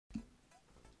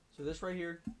So this right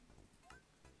here,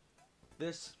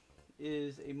 this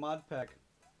is a mod pack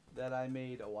that I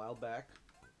made a while back.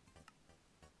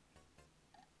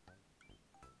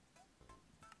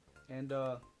 And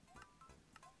I'll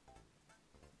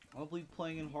be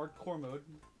playing in hardcore mode.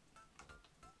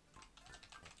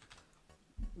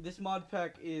 This mod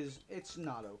pack it's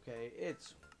not okay.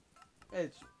 It's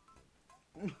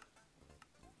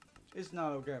it's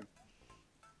not okay.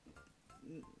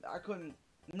 I couldn't,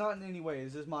 not in any way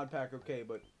is this mod pack okay,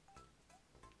 but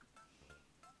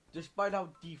despite how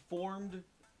deformed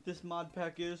this mod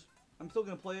pack is, I'm still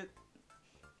gonna play it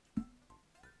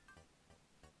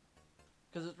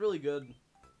because it's really good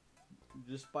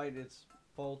despite its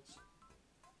faults.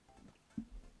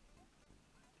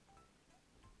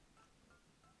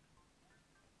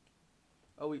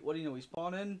 Oh, what do you know? We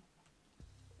spawn in.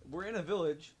 We're in a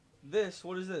village.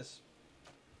 What is this?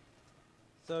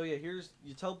 So yeah,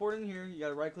 you teleport in here. You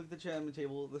gotta right click the enchantment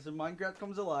table. This is Minecraft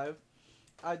Comes Alive.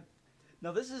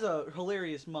 Now this is a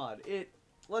hilarious mod. It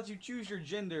lets you choose your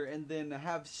gender and then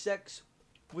have sex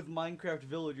with Minecraft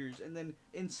villagers and then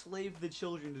enslave the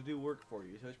children to do work for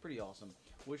you. So it's pretty awesome.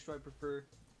 Which do I prefer?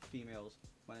 Females.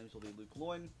 My name will be Luke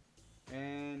Loin.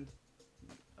 And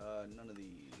none of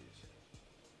these.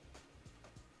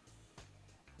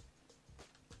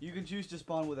 You can choose to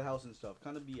spawn with a house and stuff.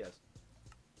 Kind of BS.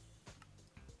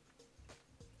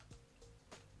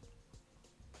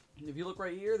 If you look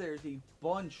right here, there's a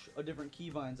bunch of different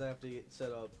keybinds I have to get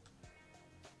set up.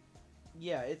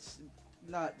 Yeah, it's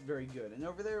not very good. And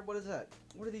over there, what is that?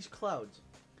 What are these clouds?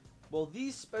 Well,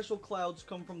 these special clouds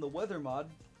come from the weather mod.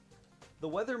 The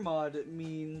weather mod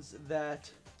means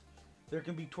that there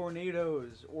can be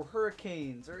tornadoes or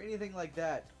hurricanes or anything like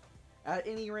that at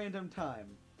any random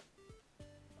time.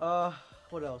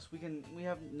 What else? We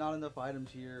have not enough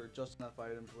items here, or just enough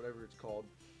items, whatever it's called.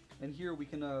 And here we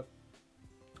can,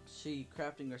 see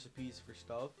crafting recipes for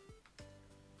stuff.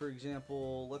 For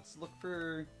example, let's look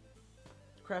for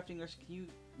crafting recipes.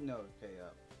 No, okay,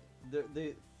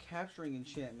 the capturing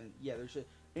enchantment. Yeah, there's an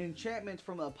enchantment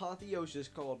from Apotheosis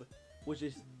called, which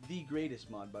is the greatest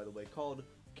mod, by the way, called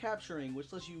capturing,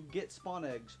 which lets you get spawn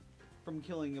eggs from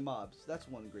killing the mobs. That's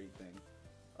one great thing.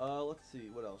 Let's see,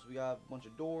 what else? We got a bunch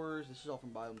of doors. This is all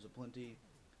from Biomes of Plenty.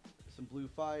 Some blue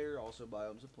fire, also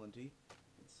Biomes of Plenty.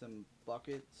 Some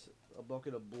buckets. A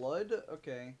bucket of blood?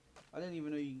 Okay. I didn't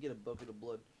even know you can get a bucket of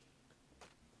blood.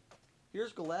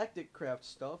 Here's Galactic Craft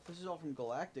stuff. This is all from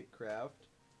Galactic Craft.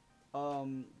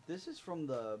 This is from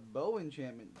the bow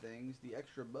enchantment things, the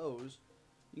extra bows.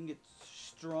 You can get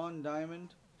strong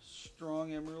diamond,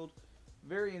 strong emerald.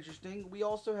 Very interesting. We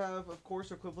also have, of course,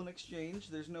 equivalent exchange.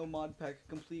 There's no mod pack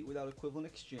complete without equivalent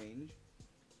exchange.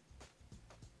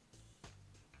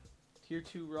 Tier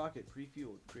 2 rocket,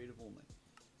 pre-fueled, creative only.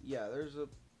 Yeah, there's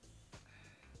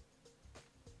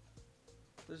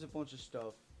a bunch of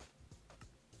stuff.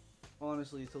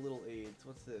 Honestly, it's a little AIDS.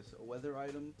 What's this? A weather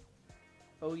item?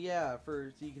 Oh yeah,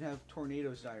 so you can have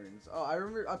tornado sirens. Oh, I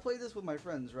remember I played this with my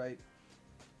friends, right?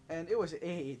 And it was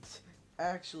AIDS.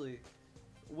 Actually,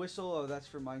 whistle. Oh, that's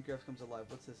for Minecraft Comes Alive.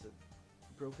 What's this? A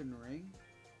broken ring?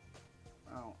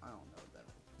 I don't know that.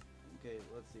 Okay,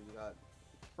 let's see. We got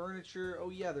furniture.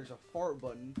 Oh yeah, there's a fart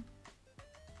button.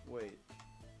 Wait.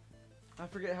 I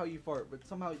forget how you fart, but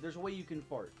somehow there's a way you can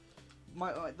fart.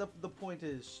 The point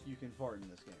is you can fart in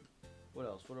this game. What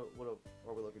else? What are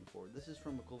we looking for? This is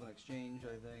from Equivalent Exchange,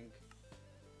 I think.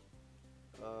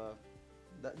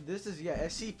 This is, yeah,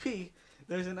 SCP.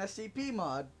 There's an SCP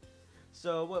mod.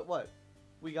 So what?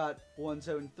 We got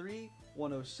 173,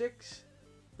 106,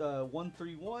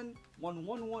 131,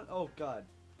 111. Oh god.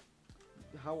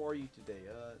 How are you today?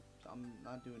 I'm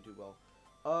not doing too well.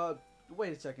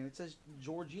 Wait a second. It says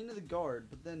Georgina the Guard,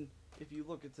 but then if you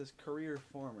look, it says Career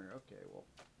Farmer. Okay, well,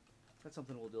 that's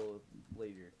something we'll deal with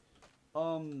later.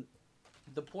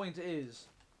 The point is,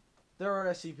 there are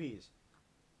SCPs.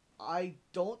 I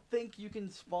don't think you can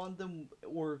spawn them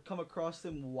or come across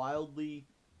them wildly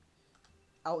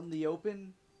out in the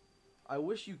open. I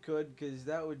wish you could, because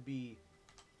that would be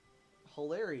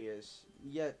hilarious,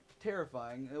 yet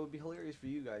terrifying. It would be hilarious for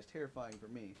you guys, terrifying for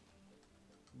me.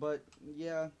 But,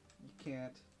 yeah, you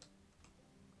can't.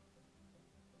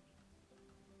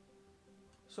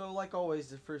 So, like always,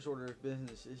 the first order of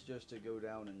business is just to go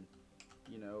down and,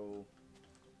 you know,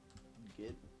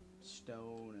 get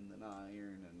stone and then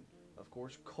iron and, of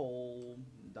course, coal,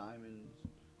 diamonds.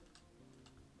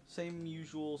 Same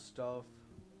usual stuff.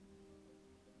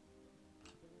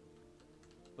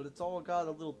 But it's all got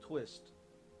a little twist.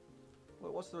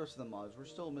 What's the rest of the mods? We're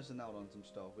still missing out on some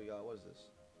stuff. We got, what is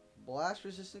this? Blast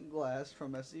resistant glass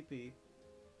from SCP.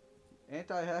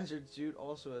 Anti-hazard suit,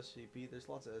 also SCP. There's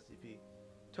lots of SCP.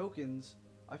 Tokens,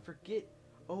 I forget.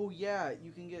 Oh yeah,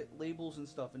 you can get labels and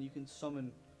stuff, and you can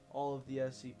summon all of the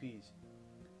SCPs.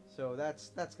 So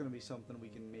that's gonna be something we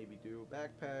can maybe do.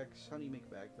 Backpacks. How do you make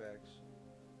backpacks?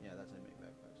 Yeah, that's how you make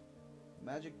backpacks.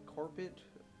 Magic carpet.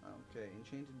 Okay.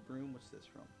 Enchanted broom. What's this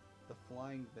from? The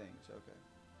flying things. Okay.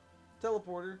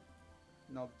 Teleporter.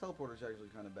 No, the teleporter's actually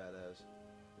kind of badass.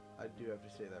 I do have to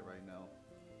say that right now.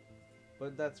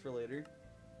 But that's for later.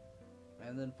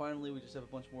 And then finally, we just have a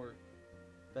bunch more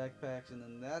backpacks, and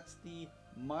then that's the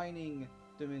mining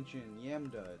dimension.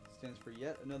 Yamda. It stands for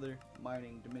yet another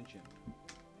mining dimension.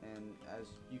 And as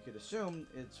you could assume,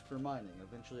 it's for mining.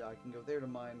 Eventually I can go there to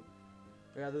mine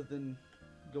rather than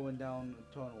going down a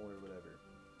tunnel or whatever.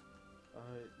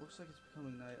 It looks like it's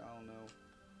becoming night. I don't know.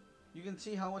 You can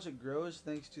see how much it grows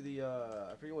thanks to the,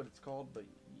 I forget what it's called, but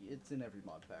it's in every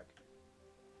mod pack.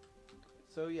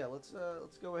 So yeah, let's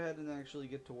go ahead and actually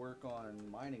get to work on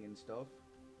mining and stuff.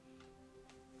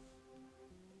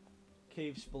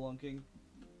 Cave spelunking.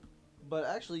 But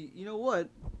actually, you know what?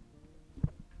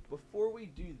 Before we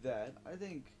do that, I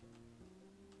think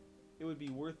it would be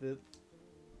worth it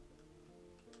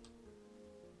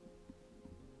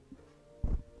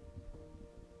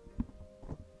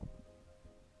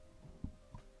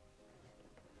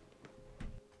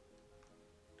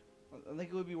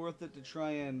to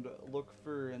try and look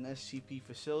for an SCP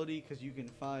facility, because you can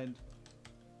find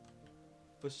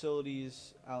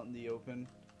facilities out in the open.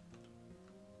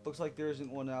 Looks like there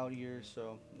isn't one out here,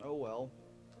 so oh well.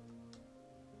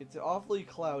 It's awfully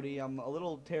cloudy. I'm a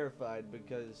little terrified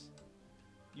because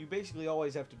you basically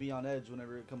always have to be on edge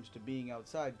whenever it comes to being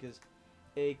outside, because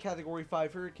a Category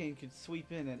 5 hurricane could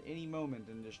sweep in at any moment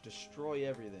and just destroy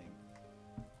everything.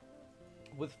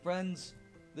 With friends,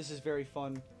 this is very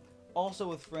fun. Also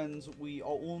with friends, we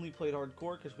only played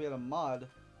hardcore because we had a mod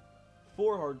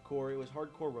for hardcore. It was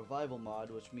hardcore revival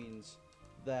mod, which means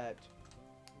that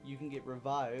you can get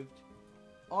revived.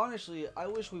 Honestly, I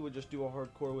wish we would just do a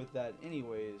hardcore with that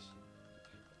anyways.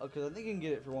 Because I think you can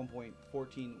get it for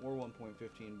 1.14 or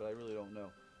 1.15, but I really don't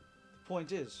know.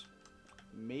 Point is,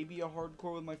 maybe a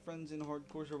hardcore with my friends in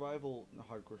hardcore revival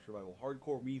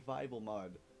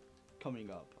mod coming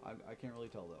up. I can't really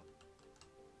tell though.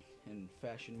 And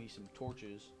fashion me some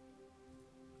torches.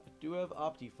 I do have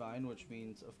Optifine, which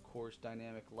means, of course,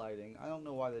 dynamic lighting. I don't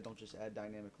know why they don't just add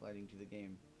dynamic lighting to the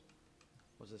game.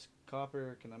 Was this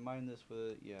copper? Can I mine this with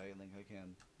it? Yeah, I think I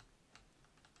can.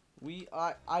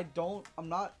 I'm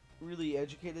not really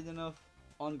educated enough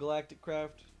on Galactic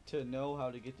Craft to know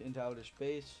how to get into outer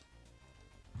space.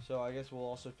 So I guess we'll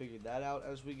also figure that out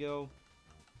as we go.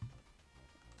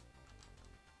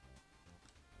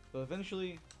 But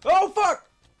eventually... Oh, fuck!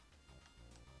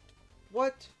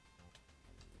 What?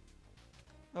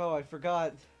 Oh, I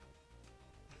forgot.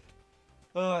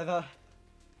 Oh, I thought...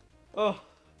 Oh.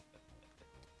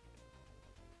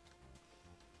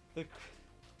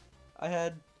 I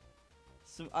had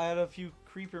a few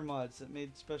creeper mods that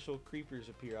made special creepers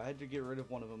appear. I had to get rid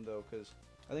of one of them though, because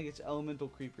I think it's elemental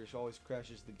creepers, so always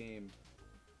crashes the game.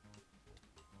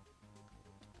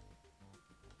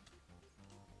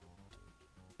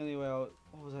 Anyway, what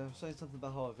was I saying? Something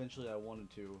about how eventually I wanted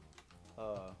to.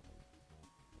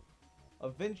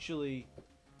 Eventually,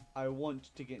 I want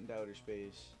to get into outer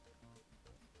space,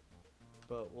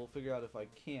 but we'll figure out if I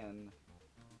can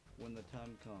when the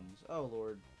time comes. Oh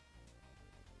lord.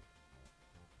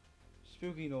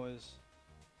 Spooky noise.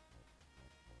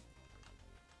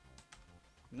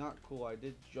 Not cool. I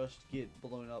did just get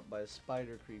blown up by a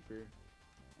spider creeper.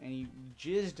 And he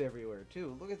jizzed everywhere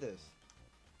too. Look at this.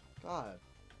 God.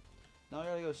 Now I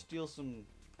gotta go steal some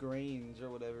grains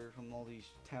or whatever from all these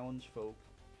townsfolk.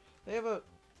 They have a...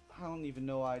 I don't even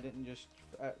know why I didn't just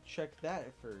check that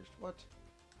at first. What?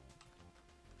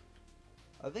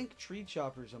 I think Tree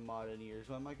Chopper's a mod in here,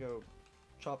 so I might go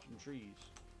chop some trees.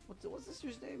 What's this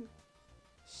dude's name?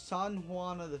 San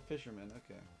Juana the Fisherman.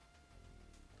 Okay.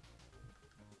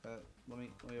 Let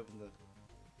me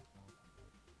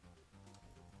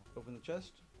open the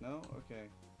chest. No. Okay.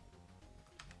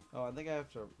 Oh, I think I have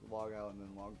to log out and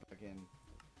then log back in.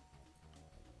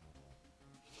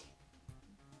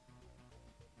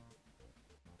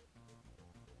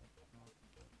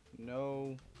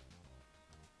 No.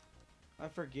 I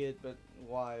forget, but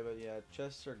why? But yeah,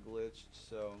 chests are glitched,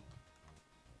 so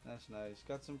that's nice.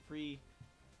 Got some free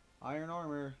iron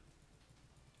armor.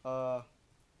 I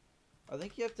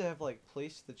think you have to have like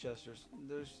placed the chest, or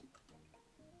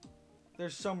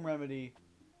there's some remedy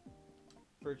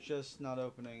for chests not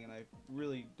opening, and I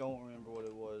really don't remember what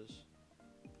it was.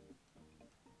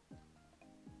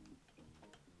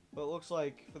 But it looks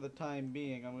like for the time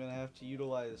being, I'm gonna have to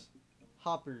utilize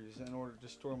hoppers in order to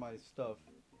store my stuff.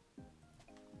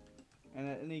 And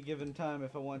at any given time,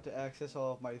 if I want to access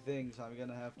all of my things, I'm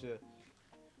gonna have to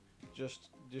just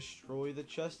destroy the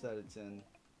chest that it's in.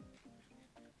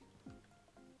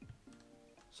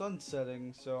 Sun's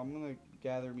setting, so I'm gonna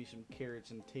gather me some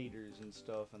carrots and taters and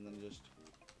stuff, and then just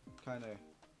kind of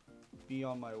be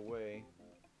on my way.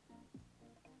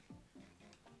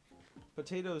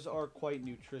 Potatoes are quite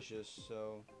nutritious,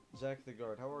 so Zach the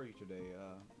Guard, how are you today?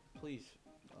 Please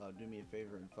do me a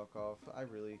favor and fuck off.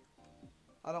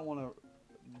 I don't want to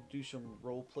do some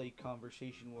roleplay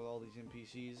conversation with all these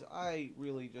NPCs. I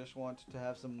really just want to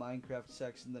have some Minecraft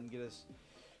sex and then get a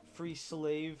free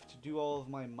slave to do all of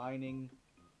my mining,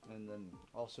 and then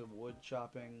also wood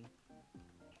chopping,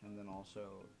 and then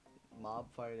also mob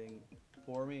fighting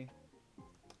for me.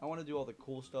 I want to do all the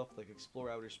cool stuff like explore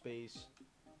outer space,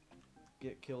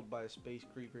 get killed by a space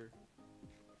creeper.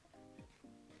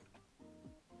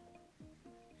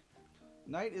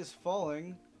 Night is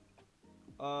falling.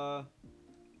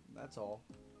 That's all.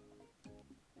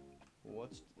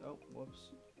 What's... oh,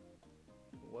 whoops.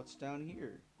 What's down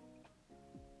here?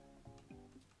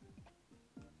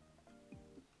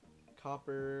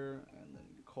 Copper, and then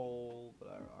coal, but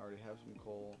I already have some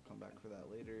coal. I'll come back for that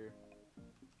later.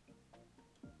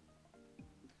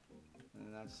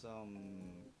 And that's some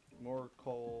more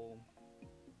coal.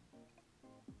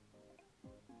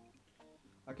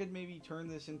 I could maybe turn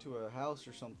this into a house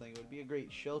or something. It would be a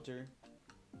great shelter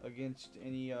against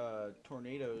any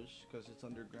tornadoes because it's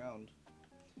underground.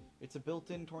 It's a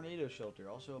built-in tornado shelter,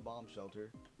 also a bomb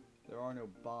shelter. There are no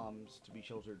bombs to be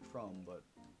sheltered from, but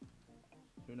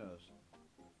who knows?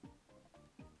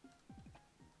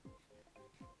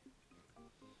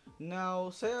 Now,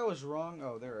 say I was wrong.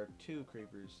 Oh, there are 2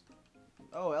 creepers.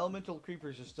 Oh, elemental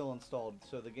creepers are still installed,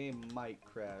 so the game might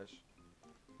crash.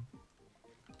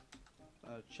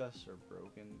 Chests are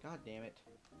broken. God damn it.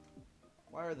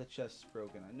 Why are the chests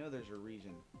broken? I know there's a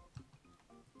reason.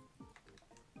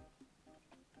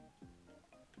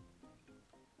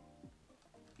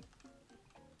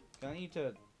 I need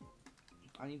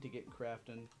to get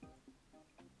crafting.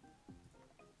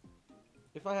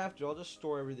 If I have to, I'll just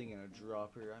store everything in a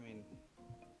dropper. I mean,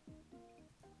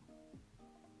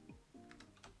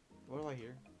 what do I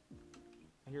hear?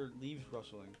 I hear leaves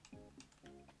rustling.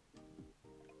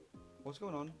 What's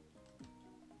going on?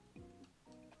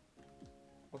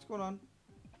 What's going on?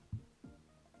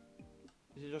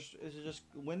 Is it just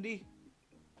windy?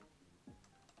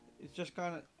 It's just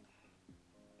kind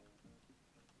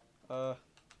of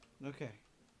okay.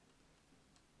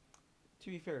 To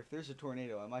be fair, if there's a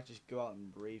tornado, I might just go out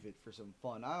and brave it for some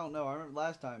fun. I don't know. I remember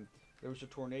last time there was a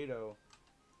tornado.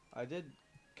 I did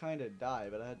kind of die,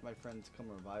 but I had my friends come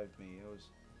revive me.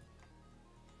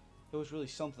 It was really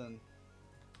something.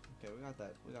 Okay, we got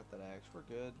that axe. We're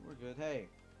good. We're good. Hey,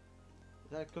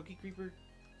 is that a cookie creeper?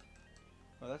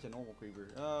 Oh, that's a normal creeper.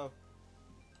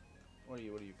 What are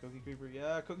you? Cookie creeper?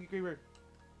 Yeah, cookie creeper.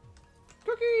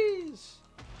 Cookies!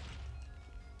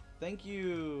 Thank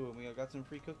you! We got some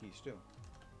free cookies, too.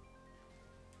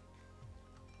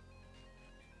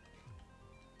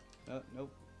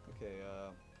 Nope. Okay,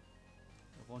 a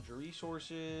bunch of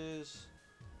resources.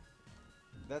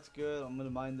 That's good. I'm gonna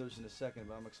mine those in a second,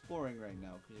 but I'm exploring right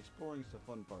now, because exploring is the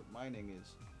fun part. Mining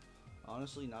is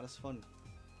honestly not as fun.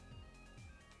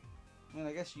 I mean,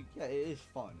 I guess yeah, it is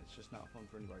fun. It's just not fun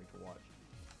for anybody to watch.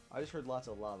 I just heard lots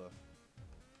of lava.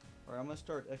 Alright, I'm gonna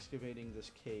start excavating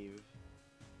this cave.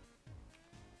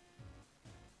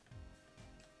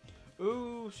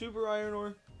 Ooh, super iron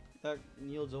ore. That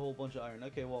yields a whole bunch of iron.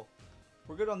 Okay, well,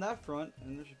 we're good on that front.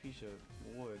 And there's a piece of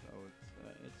wood.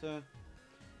 Oh,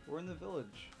 we're in the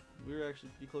village. We're actually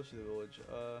pretty close to the village.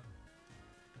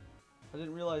 I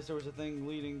didn't realize there was a thing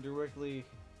leading directly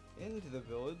into the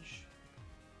village.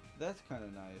 That's kind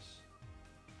of nice.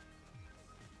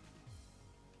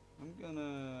 I'm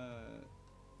gonna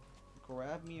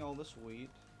grab me all this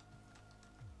wheat.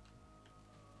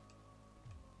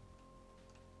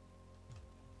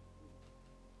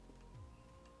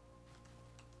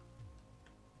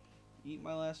 Eat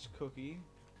my last cookie.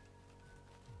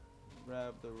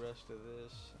 Grab the rest of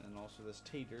this and also this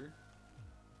tater.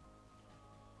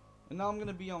 And now I'm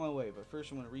gonna be on my way, but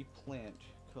first I'm gonna replant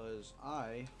because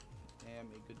I am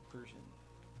a good person.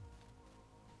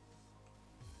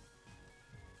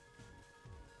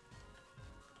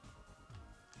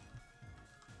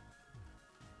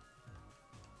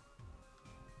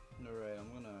 Alright, I'm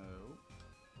gonna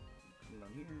come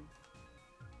down here.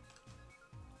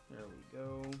 There we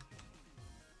go.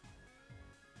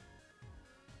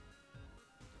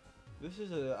 This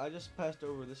is a, I just passed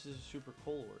over, this is a super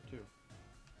coal ore too.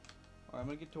 Alright, I'm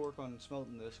gonna get to work on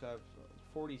smelting this. I have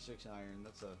 46 iron,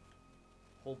 that's a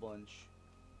whole bunch.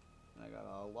 And I got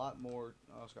a lot more,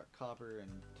 I also got copper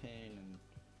and tin and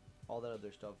all that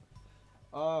other stuff.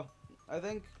 I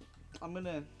think I'm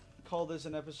gonna call this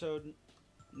an episode.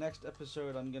 Next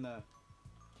episode I'm gonna,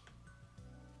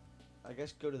 I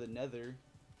guess, go to the nether.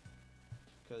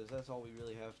 Because that's all we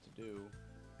really have to do.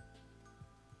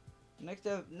 Next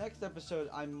episode,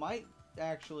 I might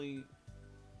actually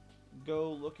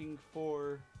go looking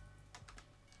for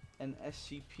an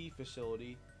SCP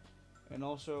facility, and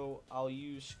also I'll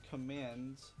use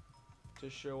commands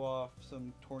to show off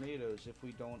some tornadoes if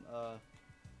we don't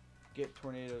get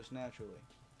tornadoes naturally.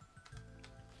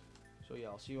 So yeah,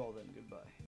 I'll see you all then. Goodbye.